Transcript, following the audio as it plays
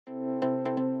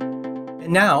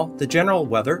And now, the general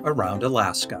weather around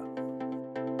Alaska.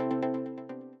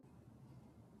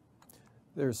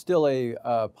 There's still a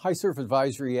high surf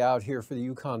advisory out here for the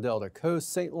Yukon Delta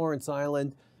coast, St. Lawrence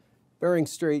Island, Bering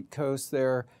Strait coast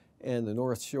there, and the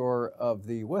north shore of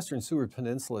the western Seward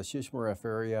Peninsula, Shishmaref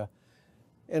area,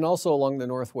 and also along the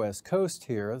northwest coast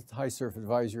here. High surf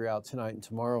advisory out tonight and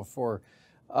tomorrow for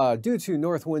due to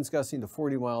north winds gusting to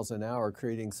 40 miles an hour,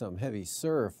 creating some heavy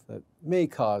surf that may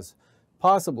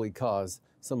possibly cause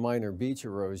some minor beach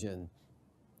erosion.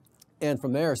 And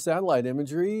from there, satellite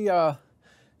imagery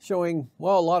showing,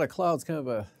 well, a lot of clouds, kind of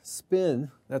a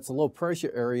spin. That's a low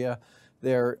pressure area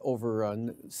there over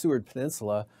Seward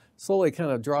Peninsula, slowly kind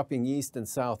of dropping east and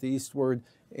southeastward,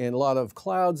 and a lot of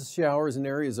clouds, showers, and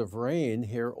areas of rain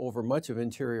here over much of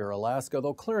interior Alaska,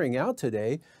 though clearing out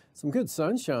today. Some good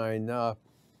sunshine.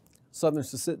 Southern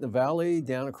Susitna Valley,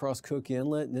 down across Cook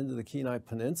Inlet and into the Kenai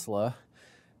Peninsula.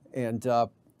 And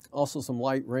also some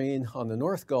light rain on the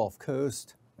North Gulf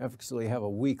Coast. I actually have a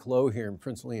weak low here in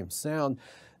Prince William Sound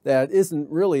that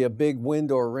isn't really a big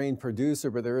wind or rain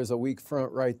producer, but there is a weak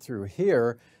front right through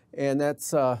here. And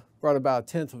that's brought about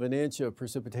 1/10 of an inch of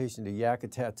precipitation to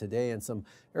Yakutat today, and some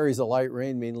areas of light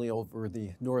rain mainly over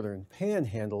the northern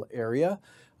Panhandle area.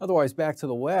 Otherwise, back to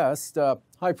the west,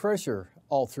 high pressure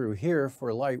all through here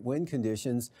for light wind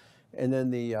conditions. And then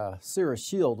the Cirrus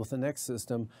Shield with the next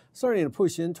system starting to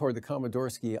push in toward the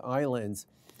Komodorsky Islands.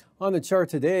 On the chart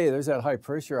today, there's that high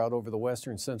pressure out over the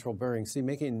western central Bering Sea,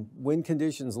 making wind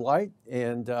conditions light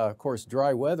and, of course,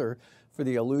 dry weather for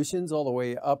the Aleutians all the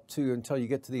way up to until you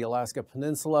get to the Alaska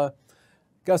Peninsula.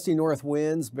 Gusty north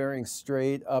winds, Bering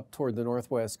Strait up toward the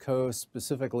northwest coast,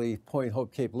 specifically Point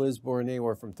Hope, Cape Lisburne,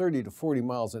 anywhere from 30 to 40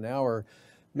 miles an hour,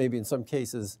 maybe in some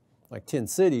cases like Tin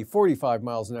City, 45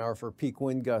 miles an hour for peak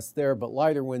wind gusts there, but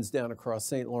lighter winds down across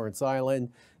St. Lawrence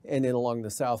Island and in along the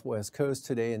southwest coast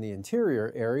today in the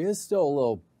interior areas. Still a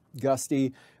little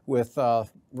gusty with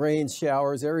rain,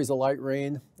 showers, areas of light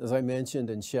rain, as I mentioned,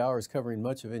 and showers covering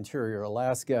much of interior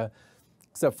Alaska,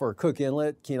 except for Cook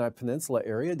Inlet, Kenai Peninsula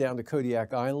area, down to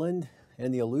Kodiak Island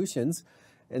and the Aleutians.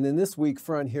 And then this weak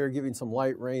front here giving some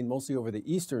light rain, mostly over the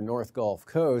eastern North Gulf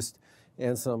Coast,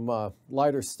 and some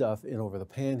lighter stuff in over the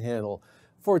Panhandle.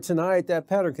 For tonight, that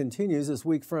pattern continues. This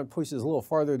weak front pushes a little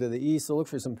farther to the east, so look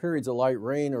for some periods of light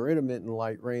rain or intermittent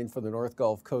light rain for the North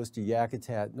Gulf Coast to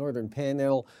Yakutat, northern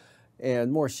Panhandle,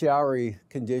 and more showery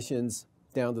conditions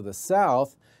down to the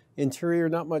south. Interior,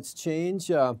 not much change.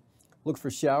 Look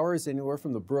for showers anywhere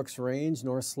from the Brooks Range,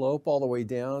 North Slope, all the way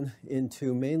down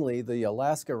into mainly the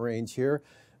Alaska Range here,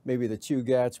 maybe the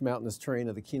Chugach mountainous terrain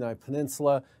of the Kenai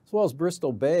Peninsula, as well as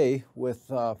Bristol Bay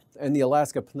with and the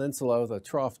Alaska Peninsula, the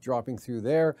trough dropping through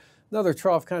there. Another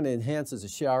trough kind of enhances the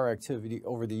shower activity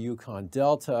over the Yukon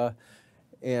Delta,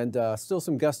 and still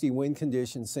some gusty wind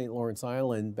conditions, St. Lawrence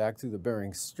Island back through the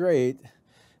Bering Strait,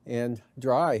 and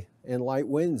dry and light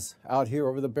winds out here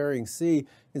over the Bering Sea. You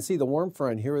can see the warm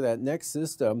front here with that next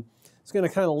system. It's going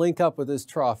to kind of link up with this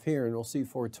trough here, and we'll see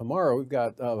for tomorrow. We've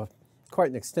got quite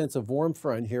an extensive warm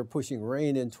front here pushing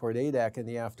rain in toward Adak in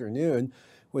the afternoon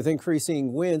with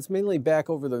increasing winds, mainly back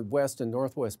over the west and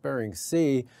northwest Bering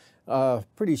Sea.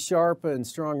 Pretty sharp and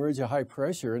strong ridge of high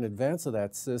pressure in advance of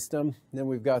that system. Then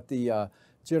we've got the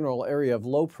general area of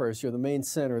low pressure, the main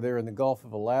center there in the Gulf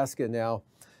of Alaska now.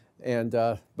 And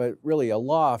but really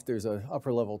aloft, there's an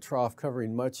upper level trough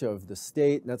covering much of the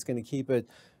state, and that's going to keep it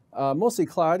mostly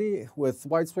cloudy with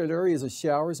widespread areas of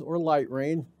showers or light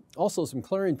rain. Also some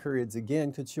clearing periods,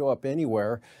 again, could show up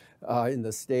anywhere in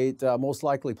the state. Most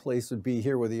likely place would be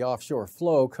here with the offshore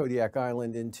flow, Kodiak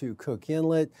Island into Cook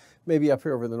Inlet, maybe up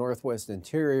here over the northwest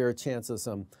interior, chance of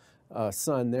some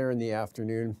sun there in the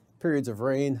afternoon. Periods of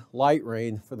rain, light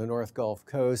rain for the North Gulf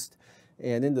Coast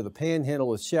and into the Panhandle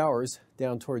with showers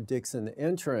down toward Dixon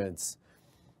Entrance.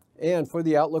 And for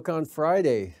the outlook on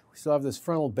Friday, we still have this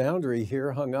frontal boundary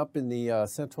here hung up in the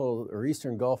central or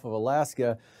eastern Gulf of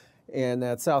Alaska. And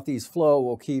that southeast flow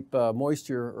will keep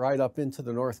moisture right up into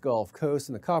the North Gulf Coast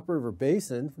and the Copper River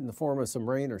Basin in the form of some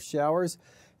rain or showers,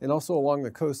 and also along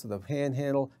the coast of the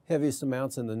Panhandle, heaviest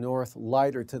amounts in the north,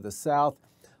 lighter to the south.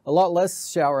 A lot less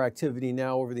shower activity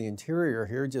now over the interior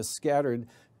here, just scattered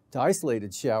to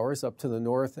isolated showers up to the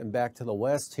north and back to the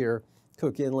west here.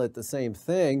 Cook Inlet, the same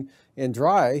thing, and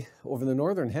dry over the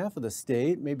northern half of the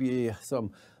state, maybe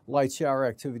some light shower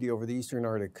activity over the eastern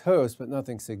Arctic coast, but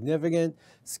nothing significant.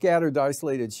 Scattered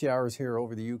isolated showers here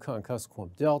over the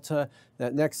Yukon-Kuskokwim Delta.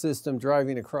 That next system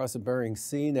driving across the Bering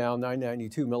Sea now,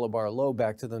 992 millibar low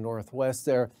back to the northwest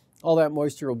there. All that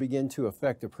moisture will begin to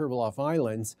affect the Pribilof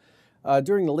Islands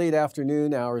during the late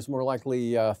afternoon hours, more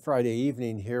likely Friday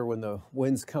evening here when the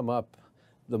winds come up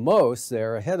the most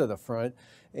there ahead of the front.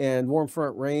 And warm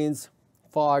front rains,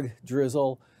 fog,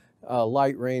 drizzle,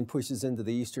 light rain pushes into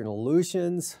the eastern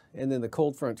Aleutians, and then the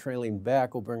cold front trailing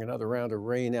back will bring another round of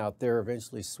rain out there,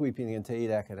 eventually sweeping into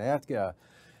Adak and Atka.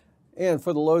 And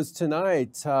for the lows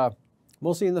tonight,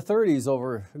 mostly in the 30s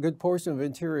over a good portion of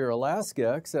interior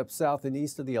Alaska, except south and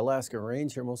east of the Alaska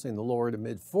Range here, mostly in the lower to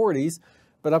mid 40s,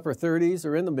 but upper 30s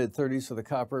or in the mid 30s for the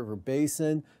Copper River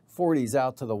Basin, 40s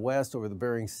out to the west over the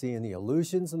Bering Sea and the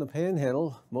Aleutians, and the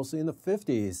Panhandle mostly in the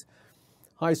 50s.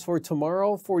 Highs for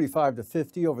tomorrow, 45 to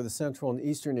 50 over the central and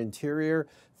eastern interior,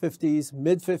 50s,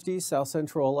 mid 50s, south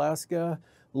central Alaska,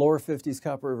 lower 50s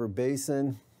Copper River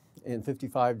Basin, and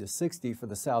 55 to 60 for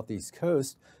the southeast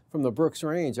coast. From the Brooks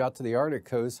Range out to the Arctic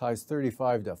coast, highs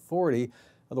 35 to 40,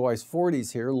 otherwise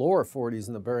 40s here, lower 40s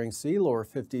in the Bering Sea, lower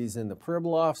 50s in the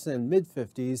Pribilofs, and mid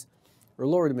 50s or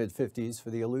lower to mid 50s for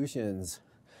the Aleutians.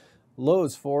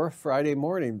 Lows for Friday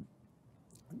morning.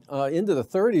 Into the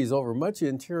 30s over much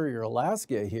interior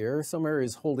Alaska here. Some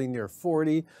areas holding near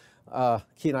 40.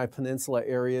 Kenai Peninsula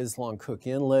areas along Cook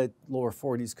Inlet, lower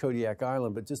 40s Kodiak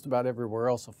Island, but just about everywhere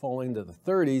else will fall into the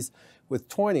 30s with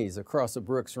 20s across the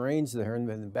Brooks Range there, and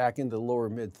then back into the lower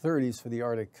mid 30s for the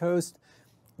Arctic coast.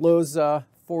 Lows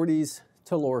 40s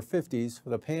to lower 50s for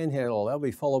the Panhandle. That'll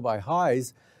be followed by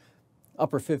highs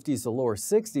upper 50s to lower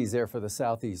 60s there for the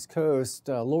southeast coast,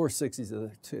 lower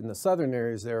 60s in the southern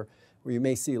areas there where you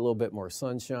may see a little bit more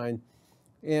sunshine.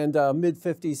 And mid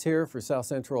 50s here for south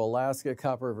central Alaska,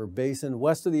 Copper River Basin.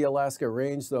 West of the Alaska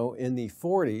Range, though, in the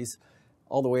 40s,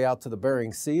 all the way out to the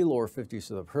Bering Sea, lower 50s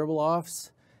for the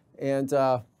Pribilofs. And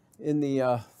in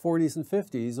the 40s and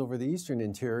 50s over the eastern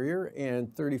interior,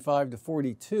 and 35 to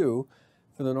 42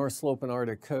 for the North Slope and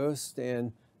Arctic coast.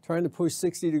 And trying to push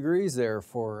 60 degrees there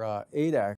for Adak